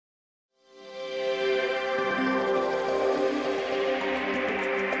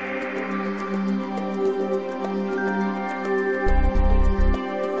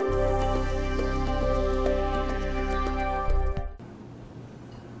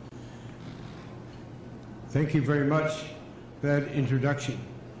Thank you very much for that introduction.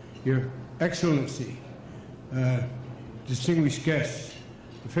 Your Excellency, distinguished guests,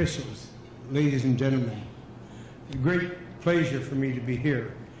 officials, ladies and gentlemen, a great pleasure for me to be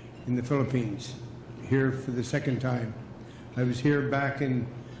here in the Philippines, here for the second time. I was here back in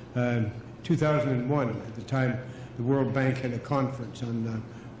 2001, at the time the World Bank had a conference on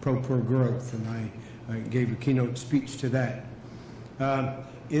pro-poor growth, and I gave a keynote speech to that.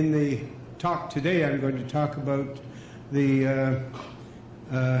 In the talk today, I'm going to talk about the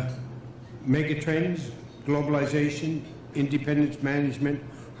megatrends, globalization, independence management,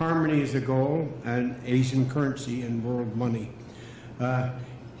 harmony as a goal, and Asian currency and world money.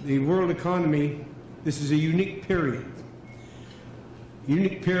 The world economy, this is a unique period.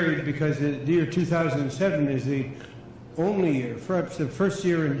 Unique period because the year 2007 is the only year, perhaps the first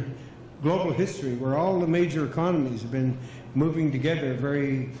year in global history where all the major economies have been moving together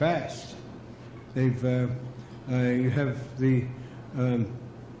very fast. They've, you have the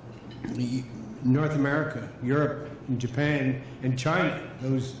North America, Europe, and Japan, and China,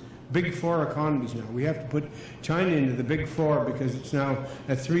 those big four economies now. We have to put China into the big four because it's now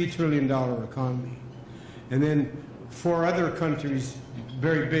a $3 trillion economy. And then four other countries,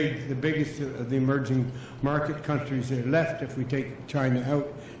 very big, the biggest of the emerging market countries that are left if we take China out,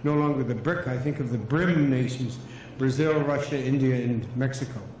 no longer the BRIC, I think of the BRIM nations, Brazil, Russia, India, and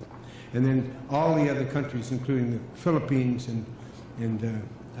Mexico. And then all the other countries, including the Philippines and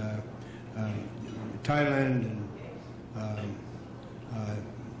Thailand and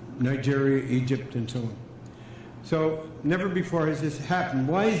Nigeria, Egypt, and so on. So never before has this happened.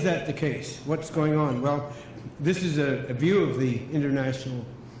 Why is that the case? What's going on? Well, this is a view of the international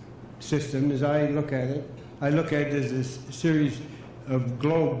system as I look at it. I look at it as a series of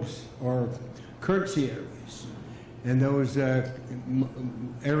globes or currency areas. And those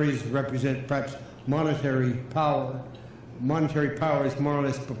areas represent perhaps monetary power. Monetary power is more or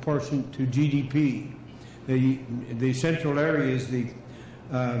less proportionate to GDP. The central area is the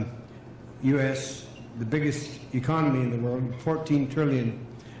U.S., the biggest economy in the world, $14 trillion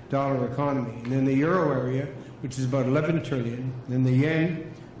economy. And then the euro area, which is about 11 trillion. Then the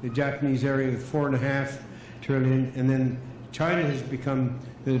yen, the Japanese area with 4.5 trillion. And then China has become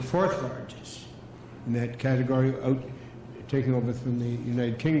the fourth largest in that category, taking over from the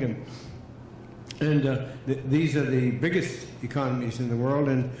United Kingdom. And these are the biggest economies in the world.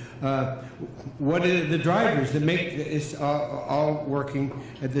 And what are the drivers that make this all working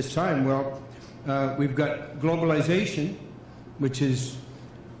at this time? Well, we've got globalization, which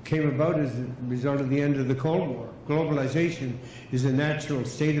came about as a result of the end of the Cold War. Globalization is a natural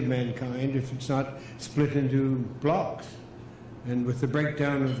state of mankind if it's not split into blocks. And with the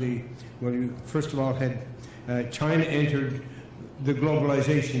breakdown of well, you first of all had China entered the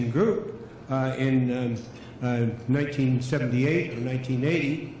globalization group in 1978 or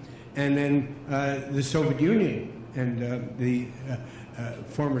 1980, and then the Soviet Union and the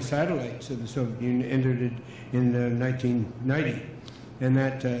former satellites of the Soviet Union entered it in 1990. And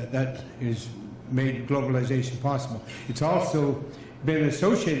that has made globalization possible. It's also been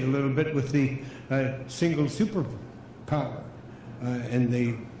associated a little bit with the single superpower and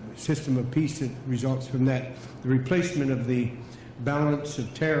the system of peace that results from that. The replacement of the balance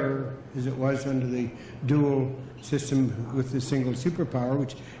of terror as it was under the dual system with the single superpower,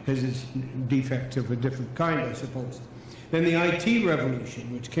 which has its defects of a different kind, I suppose. Then the IT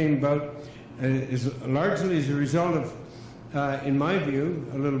revolution, which came about largely as a result of in my view,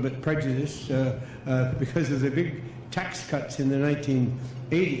 a little bit prejudiced because of the big tax cuts in the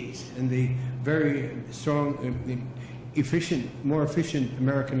 1980s and the very strong, more efficient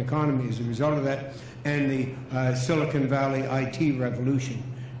American economy as a result of that, and the Silicon Valley IT revolution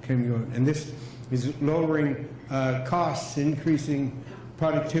came on. And this is lowering costs, increasing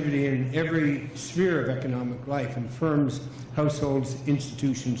productivity in every sphere of economic life, in firms, households,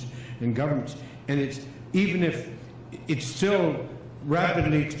 institutions, and governments. And even if it's still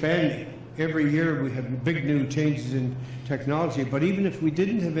rapidly expanding. Every year we have big new changes in technology, but even if we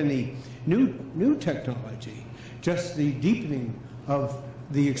didn't have any new technology, just the deepening of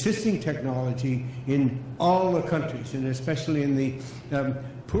the existing technology in all the countries, and especially in the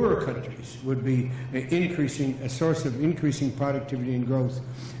poorer countries, would be a source of increasing productivity and growth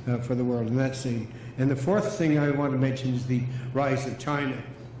for the world. And the fourth thing I want to mention is the rise of China.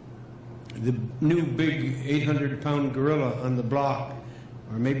 The new big 800-pound gorilla on the block,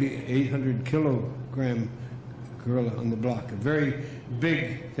 or maybe 800-kilogram gorilla on the block, a very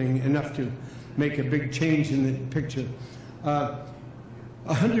big thing, enough to make a big change in the picture.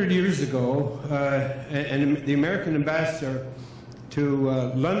 100 years ago, and the American ambassador to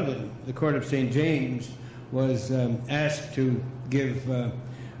London, the Court of St. James, was asked to give a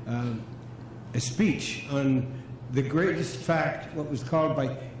speech on the greatest fact, what was called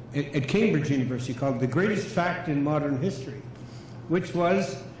at Cambridge University, called the greatest fact in modern history, which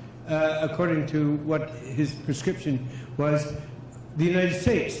was, according to what his prescription was, the United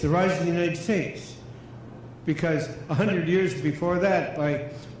States, the rise of the United States. Because 100 years before that, by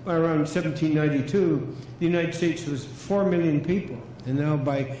around 1792, the United States was 4 million people. And now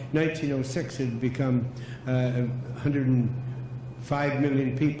by 1906, it had become 105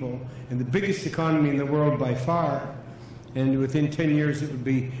 million people, and the biggest economy in the world by far. And within 10 years, it would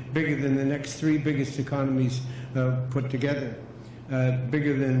be bigger than the next 3 biggest economies put together,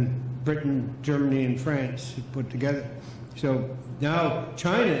 bigger than Britain, Germany, and France put together. So now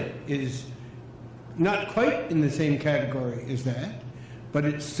China is not quite in the same category as that, but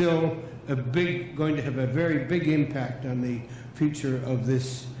it's still going to have a very big impact on the future of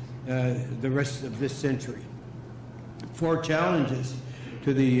this, the rest of this century. 4 challenges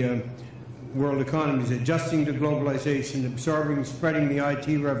to the world economies: adjusting to globalization, absorbing, spreading the IT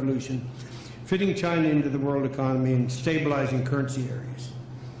revolution, fitting China into the world economy, and stabilizing currency areas.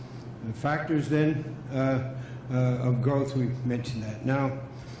 The factors then of growth, we've mentioned that. Now,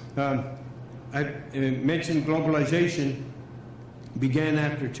 I mentioned globalization began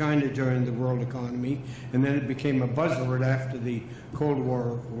after China joined the world economy, and then it became a buzzword after the Cold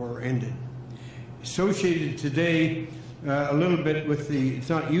War ended. Associated today a little bit with it's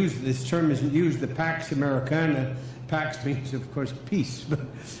not used, this term isn't used, the Pax Americana. Pax means, of course, peace,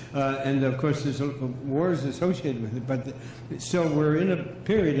 and of course there's wars associated with it, but still we're in a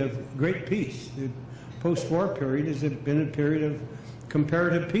period of great peace. The post-war period has been a period of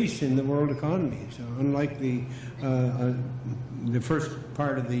comparative peace in the world economy. So unlike the first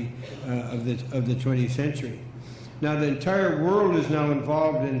part of the 20th century. Now the entire world is now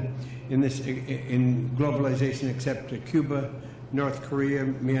involved in globalization, except Cuba, North Korea,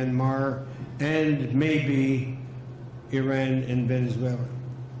 Myanmar, and maybe Iran and Venezuela.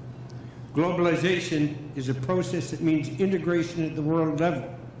 Globalization is a process that means integration at the world level.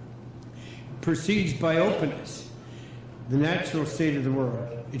 It proceeds by openness, the natural state of the world.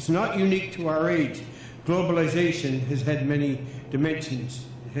 It's not unique to our age. Globalization has had many dimensions.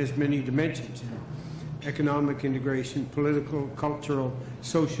 It has many dimensions: economic integration, political, cultural,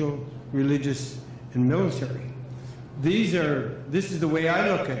 social, religious, and military. This is the way I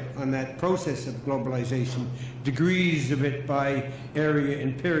look at on that process of globalization, degrees of it by area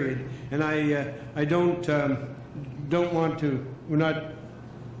and period. And I don't want to. We're not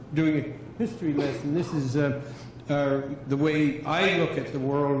doing a history lesson. This is the way I look at the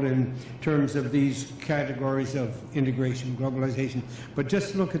world in terms of these categories of integration, globalization. But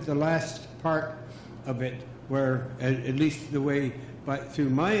just look at the last part of it, where, at least the way, through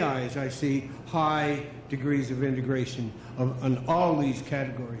my eyes, I see high degrees of integration on all these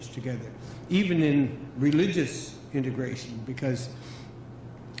categories together, even in religious integration, because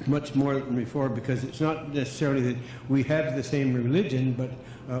much more than before, because it's not necessarily that we have the same religion, but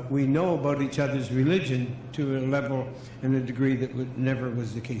we know about each other's religion to a level and a degree that never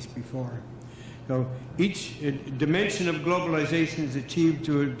was the case before. So each dimension of globalization is achieved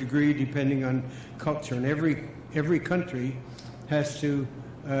to a degree depending on culture, and every country has to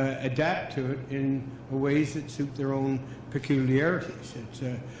adapt to it in ways that suit their own peculiarities.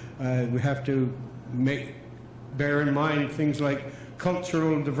 We have to bear in mind things like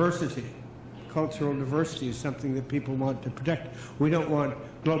cultural diversity. Cultural diversity is something that people want to protect. We don't want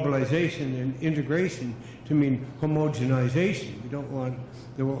globalization and integration to mean homogenization. We don't want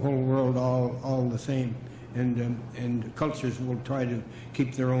the whole world all the same. And cultures will try to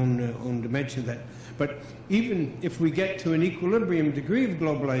keep their own dimension of that. But even if we get to an equilibrium degree of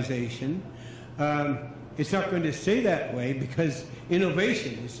globalization, it's not going to stay that way, because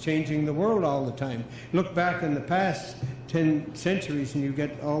innovation is changing the world all the time. Look back in the past 10 centuries and you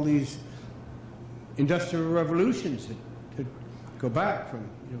get all these industrial revolutions that go back from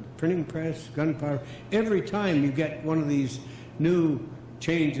printing press, gunpowder. Every time you get one of these new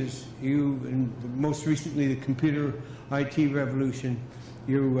changes, and most recently the computer IT revolution,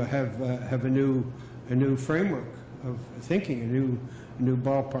 you have a new framework of thinking, a new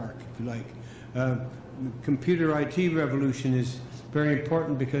ballpark, if you like. Computer IT revolution is very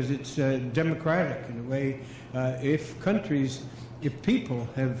important because it's democratic in a way. If people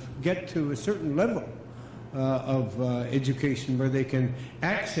get to a certain level of education where they can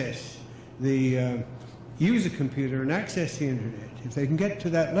access use a computer and access the internet, if they can get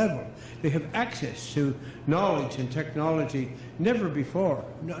to that level, they have access to knowledge and technology never before,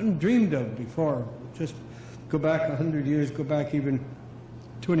 undreamed of before. Just go back 100 years, go back even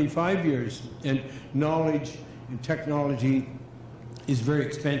 25 years. And knowledge and technology is very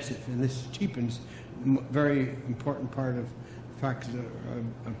expensive, and this cheapens a very important part of factors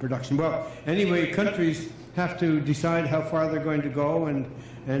of production. Well, anyway, countries have to decide how far they're going to go and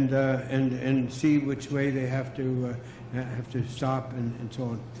see which way they have to stop and so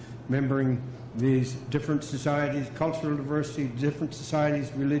on. Remembering these different societies, cultural diversity, different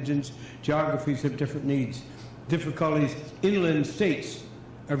societies, religions, geographies have different needs. Difficulties. Inland states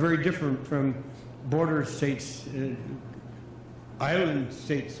are very different from border states, island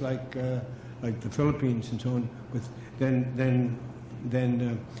states like the Philippines and so on, than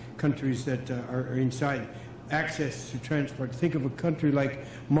countries that are inside. Access to transport. Think of a country like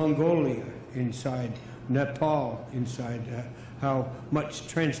Mongolia inside, Nepal inside, how much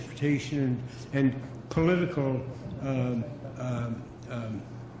transportation and political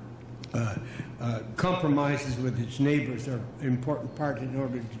compromises with its neighbors are an important part in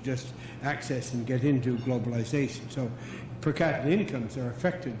order to just access and get into globalization. So per capita incomes are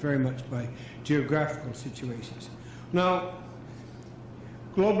affected very much by geographical situations. Now,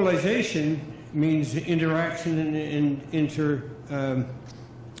 globalization means interaction and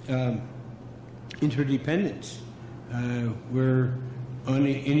interdependence.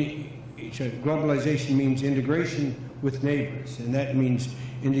 Globalization means integration with neighbors, and that means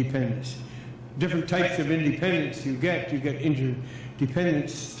independence. Different types of independence you get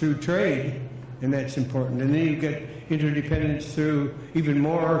interdependence through trade, and that's important. And then you get interdependence through, even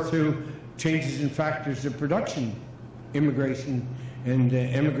more, through changes in factors of production, immigration and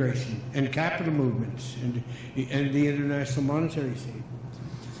emigration, and capital movements, and the international monetary scene.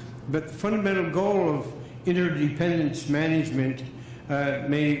 But the fundamental goal of interdependence management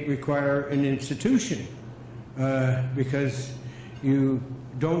may require an institution, because you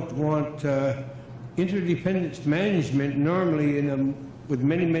don't want interdependence management normally with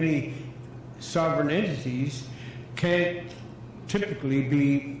many sovereign entities can't typically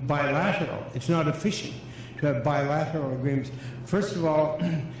be bilateral. It's not efficient to have bilateral agreements. First of all,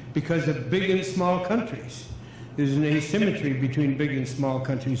 because of big and small countries. There's an asymmetry between big and small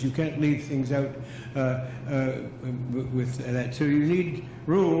countries. You can't leave things out with that. So you need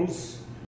rules